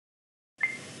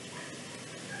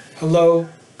Hello,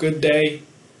 good day.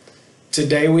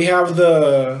 Today we have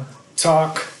the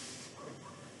talk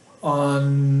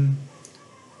on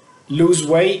lose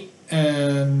weight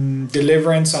and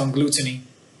deliverance on gluttony.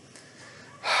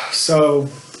 So,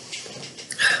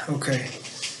 okay.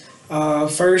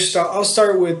 First, I'll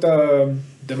start with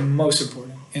the most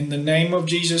important. In the name of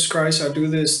Jesus Christ, I do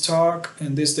this talk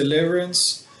and this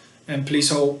deliverance. And please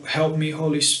help me,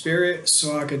 Holy Spirit,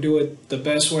 so I can do it the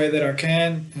best way that I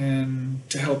can and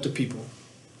to help the people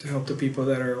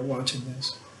that are watching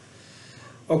this.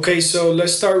 Okay, so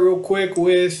let's start real quick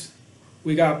with,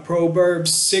 we got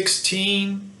Proverbs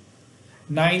 16,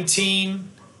 19,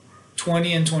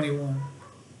 20, and 21.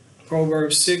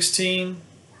 Proverbs 16,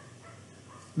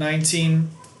 19,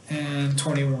 and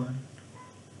 21.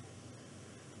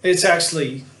 It's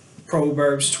actually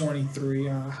Proverbs 23.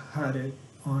 I had it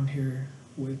on here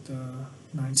with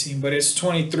 19, but it's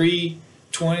 23,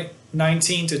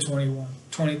 19 to 21.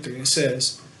 23, it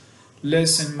says,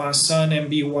 "Listen, my son, and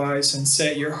be wise, and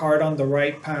set your heart on the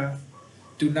right path.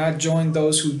 Do not join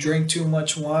those who drink too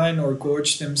much wine or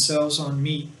gorge themselves on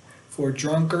meat, for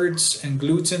drunkards and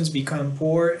gluttons become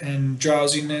poor, and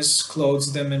drowsiness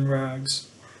clothes them in rags."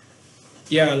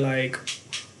 Yeah, like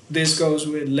this goes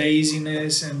with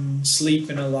laziness and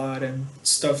sleeping a lot and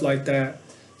stuff like that.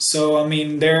 So I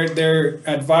mean, they're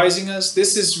advising us.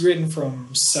 This is written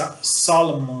from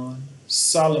Solomon,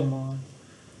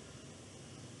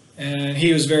 and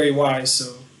he was very wise.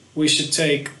 So we should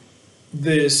take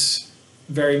this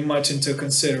very much into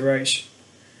consideration.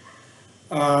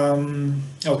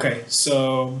 Okay,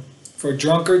 so for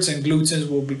drunkards and gluttons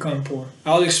will become poor.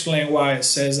 I'll explain why it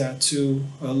says that too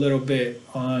a little bit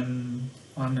on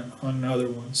other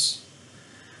ones.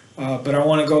 But I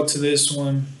want to go to this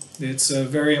one. It's a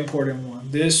very important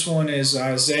one. This one is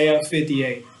Isaiah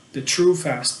 58, the true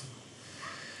fasting.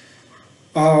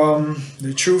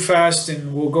 The true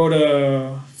fasting, we'll go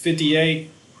to 58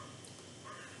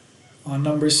 on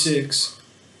number 6.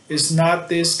 "Is not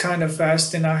this kind of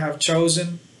fasting I have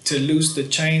chosen, to loose the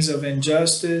chains of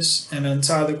injustice and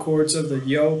untie the cords of the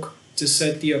yoke, to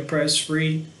set the oppressed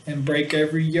free and break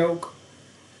every yoke?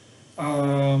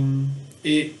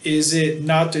 Is it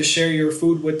not to share your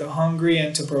food with the hungry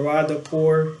and to provide the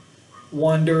poor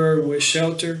wanderer with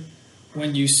shelter,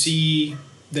 when you see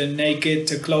the naked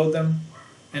to clothe them,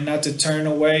 and not to turn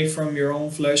away from your own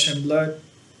flesh and blood?"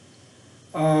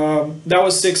 That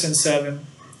was 6 and 7.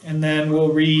 And then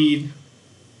we'll read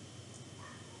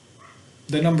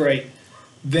the number 8.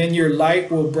 "Then your light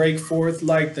will break forth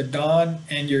like the dawn,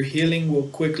 and your healing will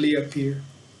quickly appear.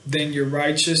 Then your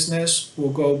righteousness will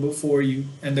go before you,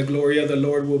 and the glory of the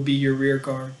Lord will be your rear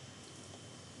guard."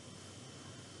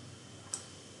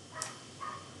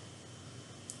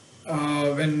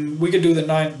 And we could do the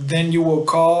 9. "Then you will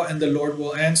call, and the Lord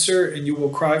will answer, and you will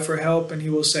cry for help, and he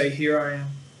will say, 'Here I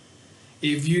am.'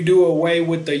 If you do away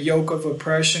with the yoke of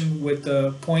oppression, with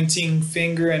the pointing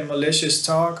finger and malicious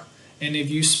talk, and if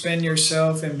you spend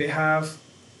yourself in behalf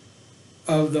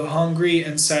of the hungry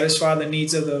and satisfy the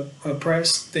needs of the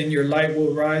oppressed, then your light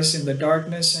will rise in the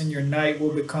darkness and your night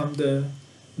will become the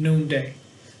noonday."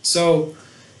 So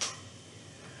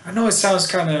I know it sounds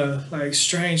kind of like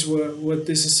strange what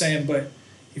this is saying, but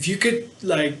if you could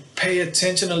like pay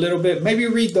attention a little bit, maybe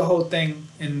read the whole thing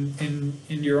in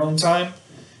your own time.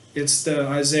 It's the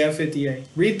Isaiah 58.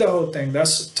 Read the whole thing. That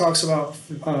talks about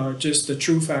just the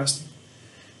true fasting.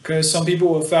 Because some people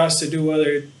will fast to do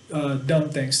other dumb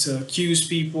things, to accuse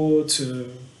people,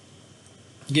 to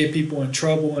get people in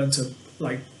trouble, and to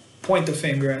like point the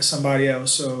finger at somebody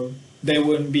else so they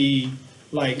wouldn't be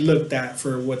like looked at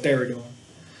for what they were doing.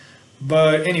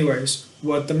 But anyways,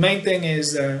 what the main thing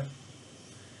is that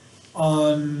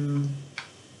on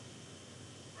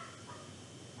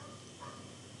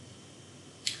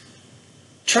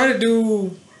try to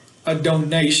do a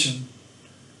donation.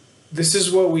 This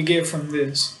is what we get from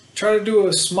this. Try to do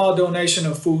a small donation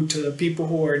of food to the people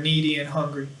who are needy and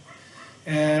hungry.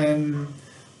 And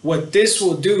what this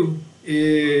will do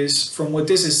is, from what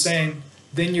this is saying,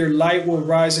 then your light will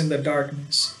rise in the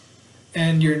darkness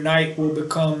and your night will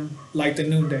become like the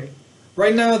noonday.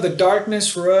 Right now, the darkness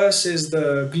for us is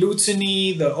the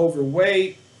gluttony, the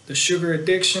overweight, the sugar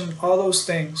addiction, all those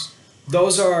things.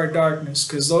 Those are our darkness,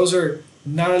 because those are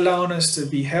not allowing us to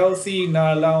be healthy,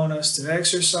 not allowing us to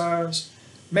exercise,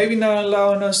 maybe not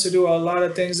allowing us to do a lot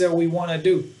of things that we want to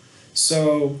do.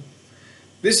 So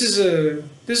this is a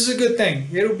good thing.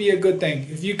 It'll be a good thing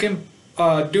if you can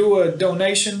do a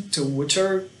donation to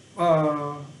whichever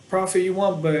profit you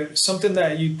want, but something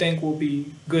that you think will be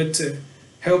good to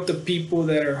help the people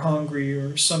that are hungry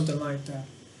or something like that.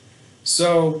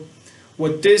 So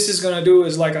what this is going to do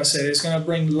is, like I said, it's going to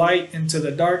bring light into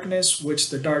the darkness, which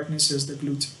the darkness is the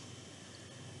gluttony.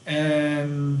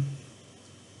 And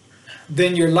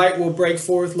then your light will break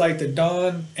forth like the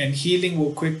dawn, and healing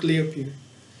will quickly appear.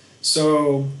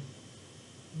 So,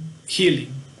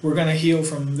 healing. We're going to heal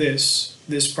from this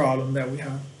problem that we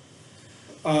have.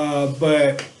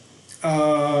 But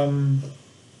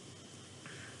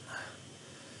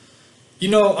you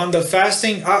know, on the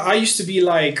fasting, I used to be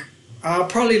like, I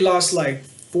probably lost like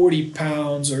 40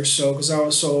 pounds or so because I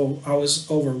was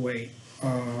overweight.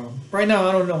 Right now,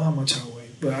 I don't know how much I weigh,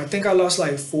 but I think I lost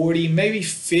like 40, maybe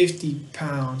 50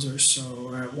 pounds or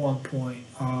so at one point,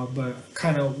 but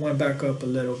kind of went back up a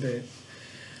little bit.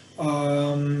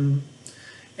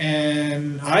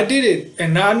 And I did it,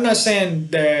 and I'm not saying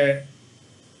that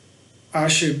I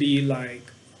should be like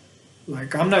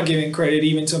I'm not giving credit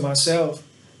even to myself,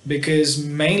 because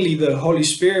mainly the Holy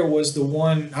Spirit was the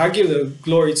one. I give the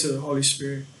glory to the Holy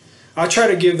Spirit. I try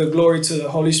to give the glory to the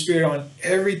Holy Spirit on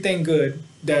everything good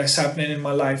that's happening in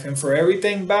my life, and for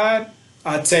everything bad,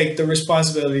 I take the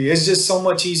responsibility. It's just so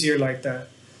much easier like that.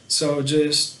 So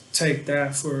just take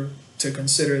that to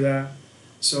consider that.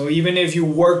 So even if you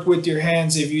worked with your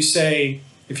hands, if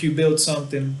you build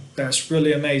something that's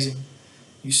really amazing,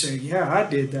 you say, yeah, I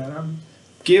did that.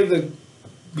 Give the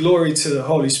glory to the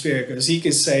Holy Spirit, because he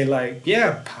could say like,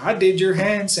 yeah, I did your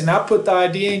hands and I put the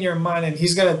idea in your mind, and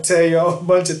he's going to tell you a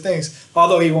bunch of things.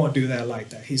 Although he won't do that like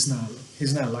that. He's not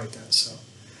like that. So,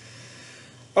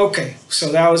 okay.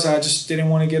 So I just didn't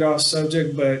want to get off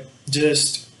subject, but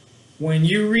just when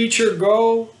you reach your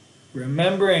goal,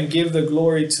 remember and give the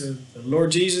glory to the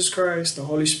Lord Jesus Christ, the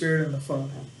Holy Spirit, and the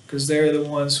Father, because they're the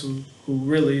ones who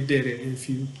really did it, if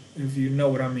you know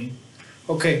what I mean.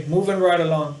 Okay, moving right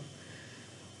along.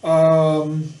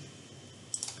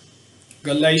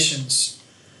 Galatians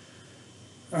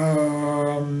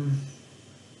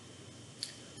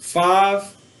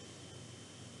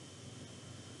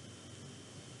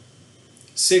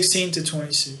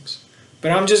 5:16-26.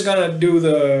 But I'm just gonna do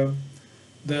the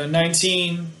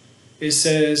 19. It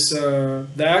says,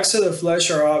 the acts of the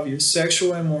flesh are obvious: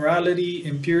 sexual immorality,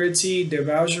 impurity,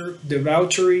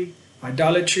 debauchery,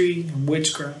 idolatry, and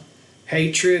witchcraft,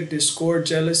 hatred, discord,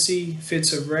 jealousy,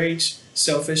 fits of rage,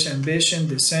 selfish ambition,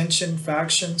 dissension,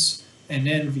 factions, and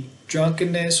envy,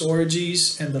 drunkenness,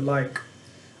 orgies, and the like.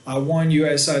 I warn you,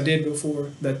 as I did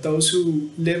before, that those who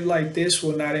live like this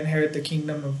will not inherit the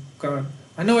kingdom of God.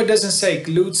 I know it doesn't say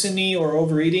gluttony or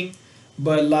overeating,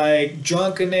 but like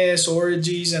drunkenness,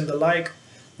 orgies, and the like,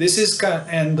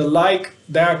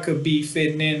 that could be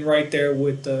fitting in right there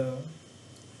with the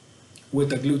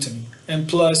gluttony. And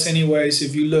plus, anyways,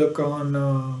 if you look on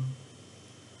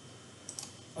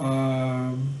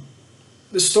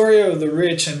the story of the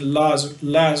rich and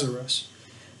Lazarus,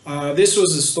 this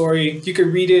was a story, you could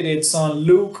read it. It's on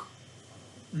Luke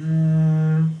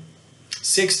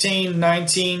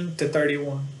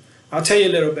 16:19-31. I'll tell you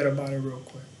a little bit about it real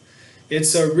quick.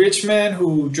 It's a rich man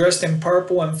who dressed in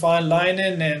purple and fine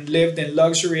linen and lived in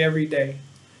luxury every day.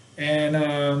 And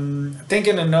I think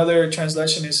in another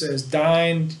translation it says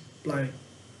dined like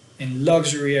in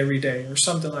luxury every day or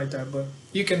something like that, but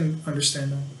you can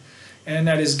understand that. And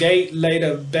at his gate laid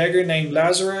a beggar named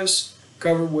Lazarus,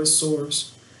 covered with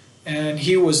sores. And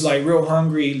he was like real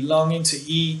hungry, longing to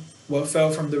eat what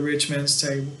fell from the rich man's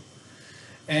table.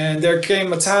 And there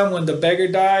came a time when the beggar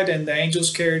died, and the angels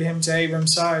carried him to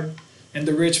Abraham's side. And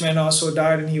the rich man also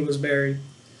died, and he was buried.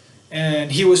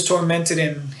 And he was tormented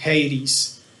in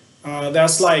Hades.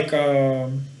 That's like,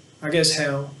 I guess,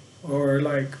 hell, or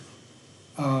like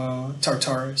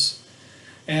Tartarus.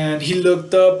 And he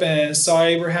looked up and saw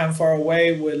Abraham far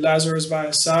away with Lazarus by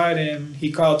his side, and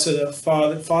he called to the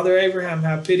father, "Father Abraham,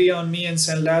 have pity on me and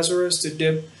send Lazarus to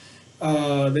dip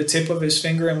the tip of his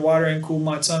finger in water and cool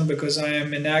my tongue, because I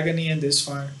am in agony in this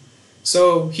fire."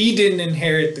 So he didn't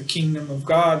inherit the kingdom of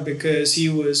God because he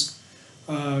was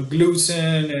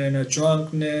gluten and a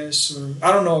drunkenness, or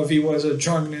I don't know if he was a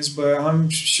drunkenness, but I'm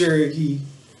sure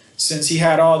since he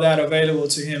had all that available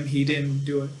to him, he didn't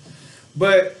do it.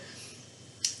 But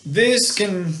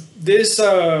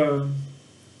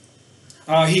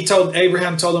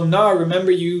Abraham told him, "No,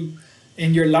 remember, you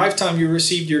in your lifetime you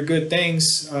received your good things,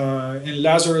 and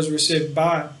Lazarus received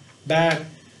bad.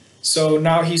 So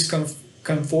now he's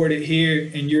comforted here,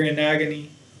 and you're in agony."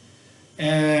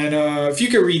 And if you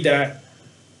could read that,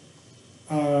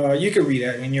 you could read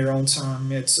that in your own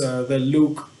time. It's the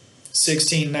Luke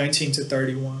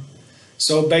 16:19-31.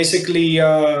 So basically,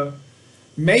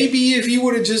 maybe if you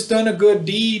would have just done a good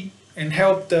deed and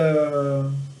helped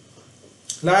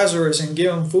Lazarus and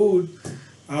give him food,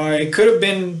 it could have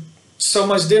been so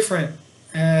much different.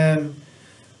 And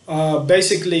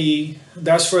Basically,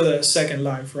 that's for the second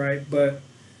life, right? But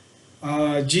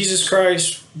Jesus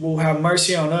Christ will have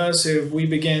mercy on us if we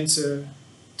begin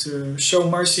to show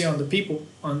mercy on the people,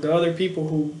 on the other people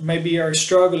who maybe are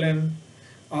struggling.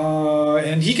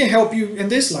 And he can help you in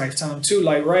this lifetime too.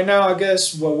 Like right now, I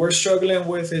guess what we're struggling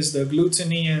with is the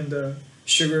gluttony and the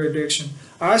sugar addiction.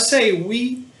 I say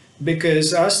we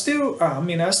because I still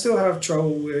have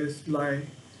trouble with like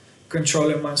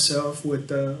controlling myself with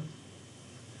the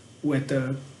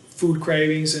food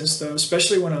cravings and stuff,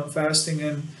 especially when I'm fasting.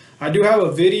 And I do have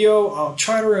a video. I'll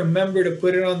try to remember to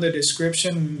put it on the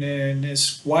description, and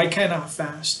it's why can't I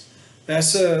fast?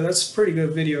 That's a pretty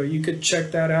good video. You could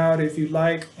check that out if you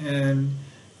like, and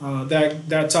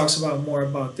that talks about more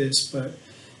about this. But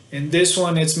in this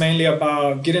one, it's mainly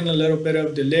about getting a little bit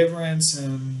of deliverance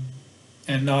and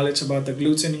knowledge about the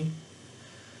gluttony.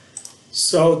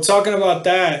 So talking about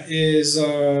that is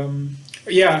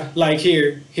yeah, like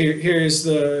here's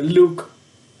the Luke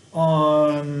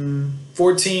on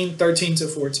 14:13 to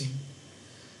 14.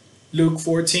 Luke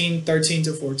 14:13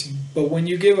 to 14. But when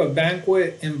you give a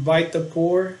banquet, invite the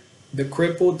poor, the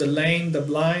crippled, the lame, the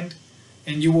blind,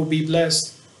 and you will be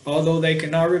blessed. Although they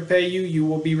cannot repay you, you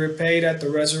will be repaid at the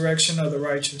resurrection of the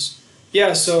righteous.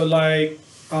 Yeah, so like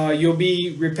you'll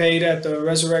be repaid at the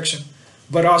resurrection.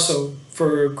 But also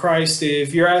for Christ,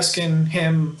 if you're asking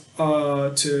him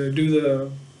to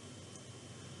do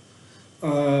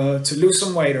to lose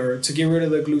some weight or to get rid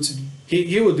of the gluttony,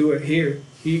 he will do it here.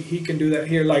 He can do that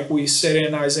here, like we said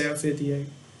in Isaiah 58,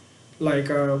 like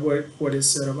what is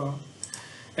said about.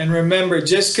 And remember,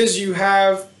 just because you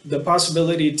have the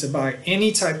possibility to buy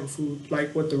any type of food,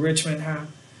 like what the rich man had,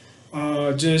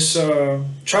 just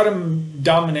try to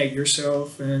dominate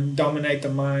yourself and dominate the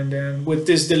mind. And with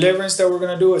this deliverance that we're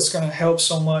going to do, it's going to help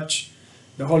so much.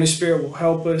 The Holy Spirit will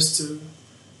help us to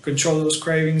control those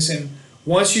cravings. And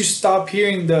once you stop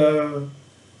hearing the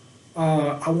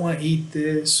I want to eat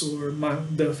this, or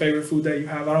the favorite food that you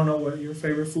have. I don't know what your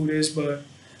favorite food is, but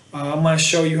I'm gonna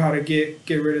show you how to get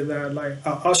rid of that. Like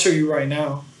I'll show you right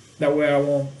now. That way I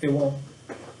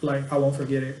won't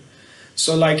forget it.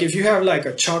 So like if you have like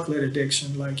a chocolate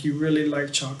addiction, like you really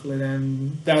like chocolate,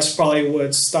 and that's probably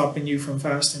what's stopping you from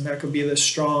fasting. That could be the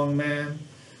strong man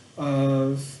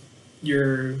of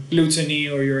your gluttony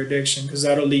or your addiction, because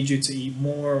that'll lead you to eat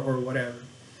more or whatever.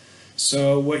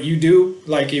 So what you do,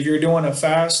 like if you're doing a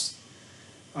fast,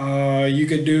 you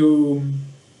could do,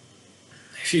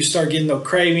 if you start getting the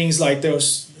cravings, like they'll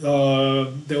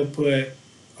put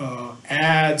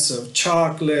ads of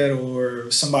chocolate, or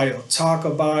somebody will talk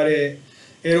about it.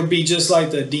 It'll be just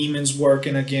like the demons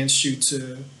working against you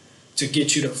to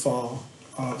get you to fall,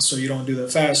 so you don't do the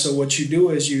fast. So what you do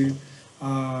is you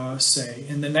say,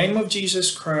 in the name of Jesus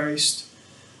Christ,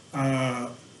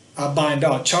 I bind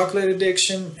all chocolate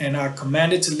addiction, and I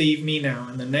command it to leave me now.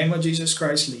 In the name of Jesus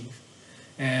Christ, leave.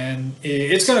 And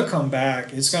it's going to come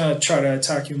back. It's going to try to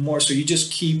attack you more. So you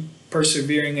just keep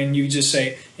persevering, and you just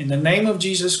say, in the name of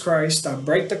Jesus Christ, I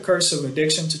break the curse of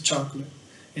addiction to chocolate.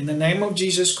 In the name of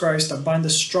Jesus Christ, I bind the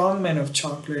strong man of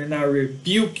chocolate, and I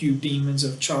rebuke you, demons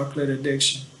of chocolate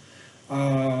addiction.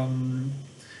 And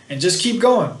just keep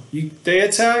going. They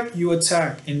attack, you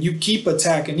attack, and you keep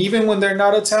attacking. Even when they're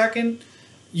not attacking,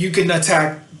 you can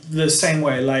attack the same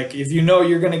way. Like if you know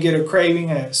you're going to get a craving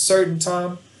at a certain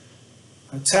time,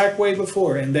 attack way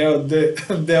before, and they'll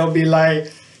be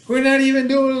like, we're not even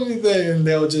doing anything, and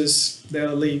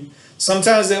they'll leave.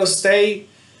 Sometimes they'll stay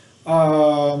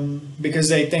because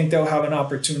they think they'll have an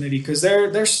opportunity, because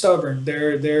they're stubborn.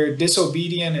 They're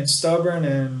disobedient and stubborn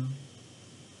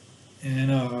and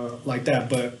like that.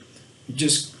 But you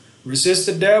just resist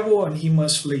the devil and he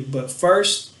must flee. But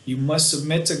first you must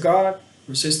submit to God.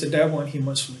 Resist the devil and he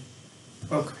must flee.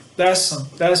 Okay,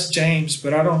 that's James,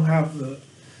 but I don't have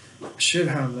I should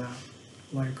have that,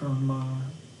 like on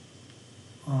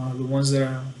the ones that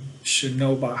I should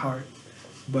know by heart.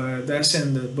 But that's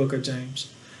in the book of James.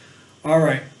 All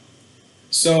right.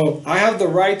 So I have the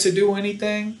right to do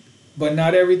anything, but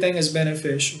not everything is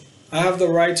beneficial. I have the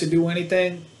right to do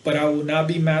anything, but I will not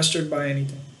be mastered by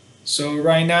anything. So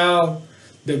right now,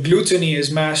 the gluttony is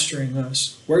mastering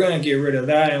us. We're going to get rid of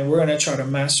that, and we're going to try to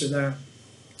master that,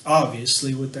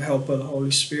 obviously, with the help of the Holy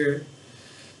Spirit.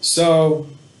 So,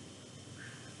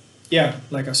 yeah,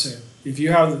 like I said, if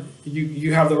you have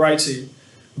you have the right to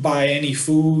buy any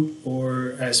food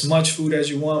or as much food as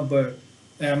you want, but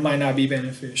that might not be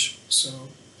beneficial. So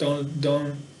don't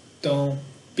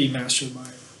be mastered by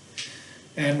it.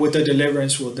 And with the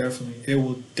deliverance, it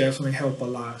will definitely help a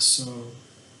lot. So.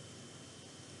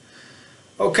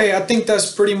 Okay, I think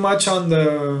that's pretty much on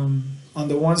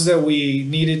the ones that we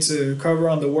needed to cover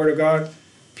on the Word of God.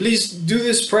 please do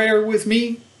this prayer with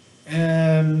me,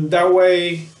 and that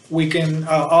way we can.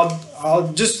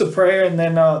 I'll just the prayer, and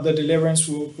then the deliverance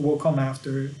will come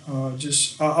after.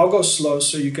 I'll go slow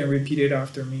so you can repeat it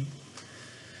after me.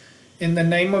 In the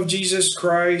name of Jesus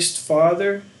Christ,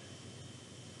 Father,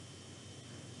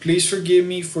 please forgive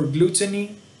me for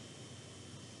gluttony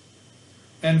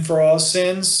and for all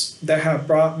sins that have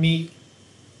brought me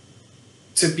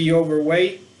to be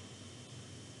overweight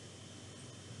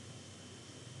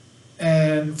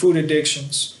and food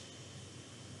addictions.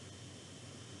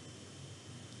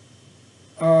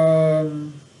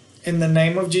 In the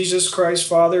name of Jesus Christ,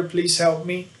 Father, please help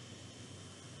me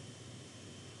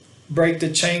break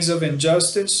the chains of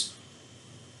injustice,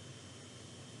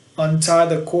 untie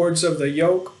the cords of the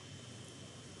yoke,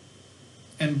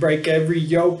 and break every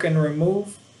yoke and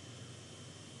remove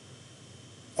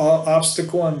all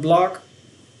obstacle and block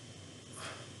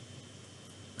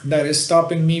that is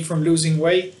stopping me from losing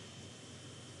weight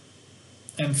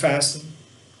and fasting.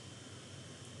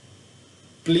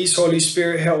 Please, Holy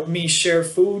Spirit, help me share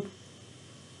food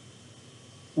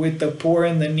with the poor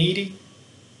and the needy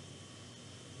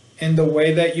in the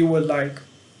way that you would like.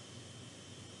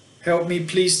 Help me,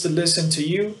 please, to listen to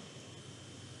you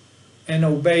and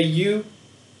obey you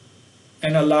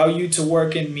and allow you to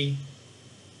work in me.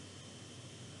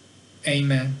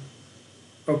 Amen.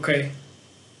 Okay.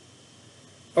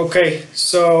 Okay,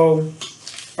 so,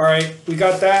 all right, we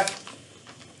got that.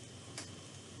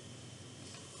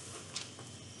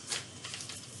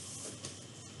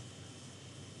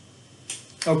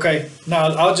 Okay, now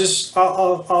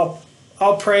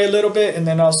I'll pray a little bit, and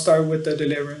then I'll start with the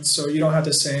deliverance. So you don't have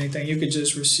to say anything. You could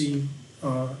just receive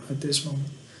at this moment.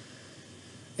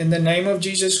 In the name of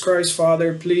Jesus Christ,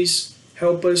 Father, please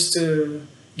help us to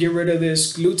get rid of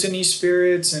this gluttony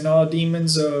spirits and all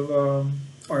demons of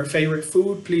our favorite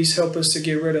food. Please help us to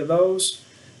get rid of those,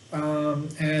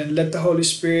 and let the Holy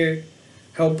Spirit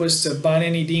help us to bind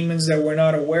any demons that we're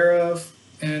not aware of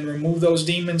and remove those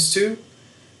demons too.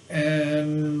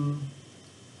 And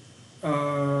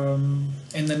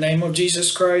in the name of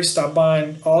Jesus Christ, I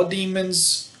bind all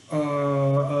demons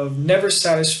of never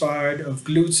satisfied, of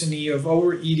gluttony, of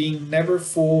overeating, never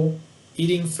full,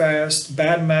 eating fast,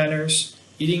 bad manners,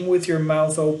 eating with your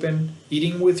mouth open,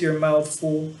 eating with your mouth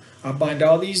full. I bind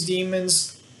all these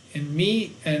demons in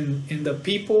me and in the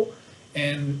people,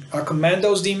 and I command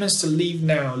those demons to leave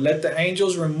now. Let the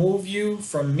angels remove you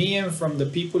from me and from the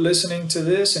people listening to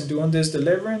this and doing this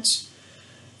deliverance.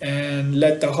 And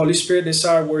let the Holy Spirit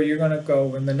decide where you're going to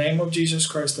go. In the name of Jesus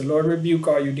Christ, the Lord rebuke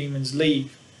all you demons.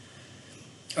 Leave.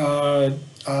 I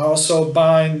also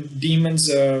bind demons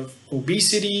of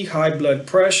obesity, high blood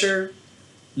pressure,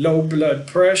 low blood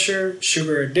pressure,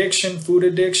 sugar addiction, food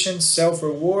addiction,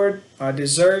 self-reward. I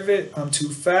deserve it. I'm too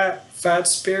fat. Fat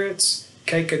spirits.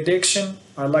 Cake addiction.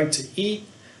 I like to eat.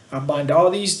 I bind all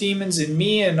these demons in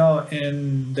me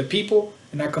and the people,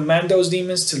 and I command those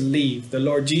demons to leave. The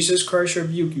Lord Jesus Christ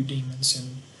rebuke you, demons,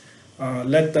 and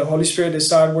let the Holy Spirit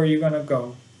decide where you're going to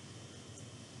go.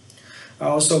 I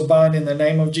also bind in the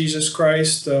name of Jesus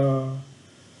Christ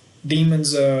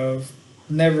demons of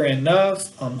never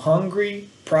enough, I'm hungry,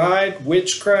 pride,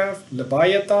 witchcraft,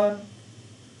 leviathan,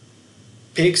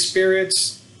 pig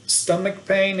spirits, stomach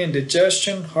pain,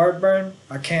 indigestion, heartburn.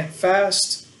 I can't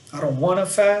fast. I don't want to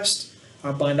fast.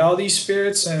 I bind all these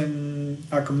spirits and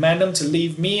I command them to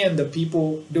leave me and the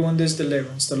people doing this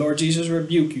deliverance. The Lord Jesus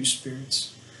rebuke you,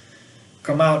 spirits.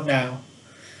 Come out now.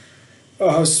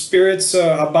 Spirits,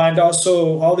 I bind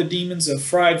also all the demons of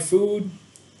fried food.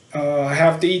 I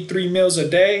have to eat 3 meals a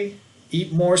day.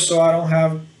 Eat more so I don't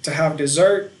have to have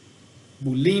dessert.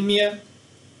 Bulimia,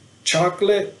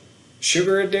 chocolate,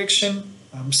 sugar addiction.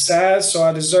 I'm sad so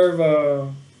I deserve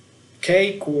a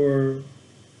cake or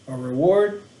a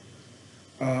reward.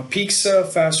 Pizza,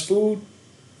 fast food.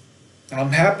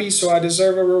 I'm happy so I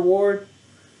deserve a reward.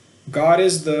 God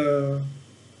is in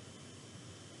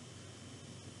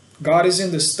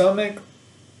the stomach.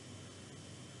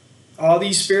 All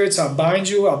these spirits, I bind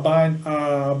you. I bind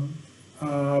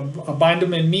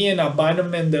them in me, and I bind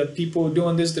them in the people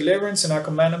doing this deliverance, and I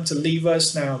command them to leave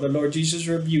us now. The Lord Jesus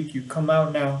rebuke you. Come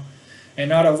out now.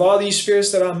 And out of all these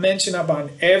spirits that I mentioned, I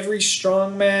bind every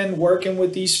strong man working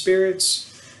with these spirits,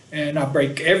 and I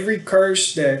break every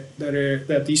curse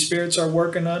that these spirits are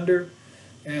working under,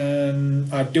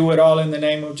 and I do it all in the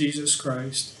name of Jesus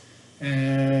Christ.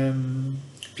 And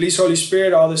please, Holy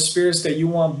Spirit, all the spirits that you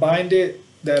want binded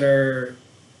that are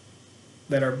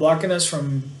blocking us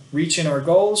from reaching our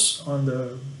goals on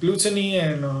the gluttony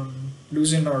and on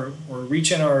losing or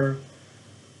reaching our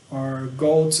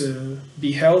goal to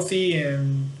be healthy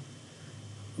and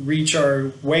reach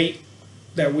our weight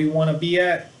that we want to be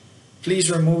at,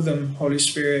 please remove them, Holy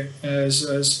Spirit, as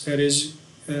it is.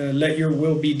 Let your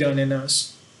will be done in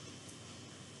us.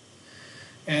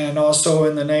 And also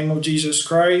in the name of Jesus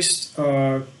Christ,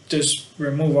 just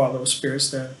remove all those spirits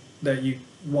that you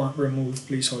want removed,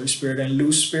 please, Holy Spirit, and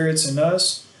loose spirits in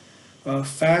us.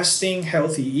 Fasting,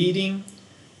 healthy eating,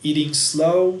 eating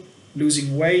slow,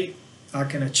 losing weight. I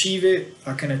can achieve it.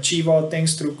 I can achieve all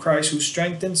things through Christ who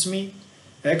strengthens me.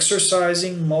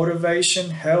 Exercising, motivation,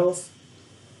 health,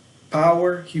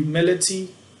 power,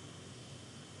 humility.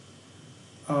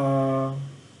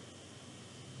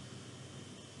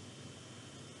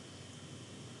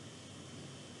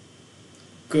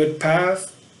 Good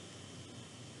path,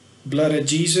 blood of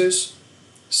Jesus,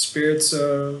 spirits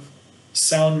of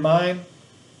sound mind,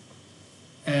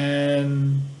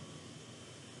 and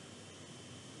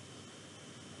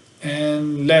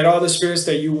let all the spirits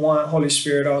that you want, Holy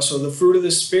Spirit, also the fruit of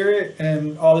the Spirit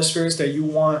and all the spirits that you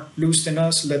want loosed in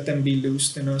us, let them be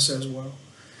loosed in us as well.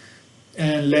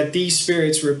 And let these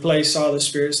spirits replace all the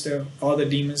spirits, all the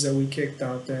demons that we kicked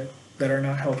out that are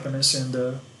not helping us in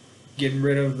the getting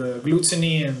rid of the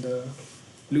gluttony and the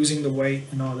losing the weight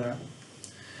and all that.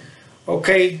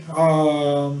 Okay,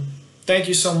 thank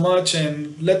you so much,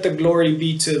 and let the glory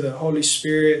be to the Holy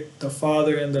Spirit, the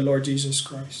Father, and the Lord Jesus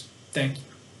Christ. Thank you.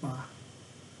 Bye.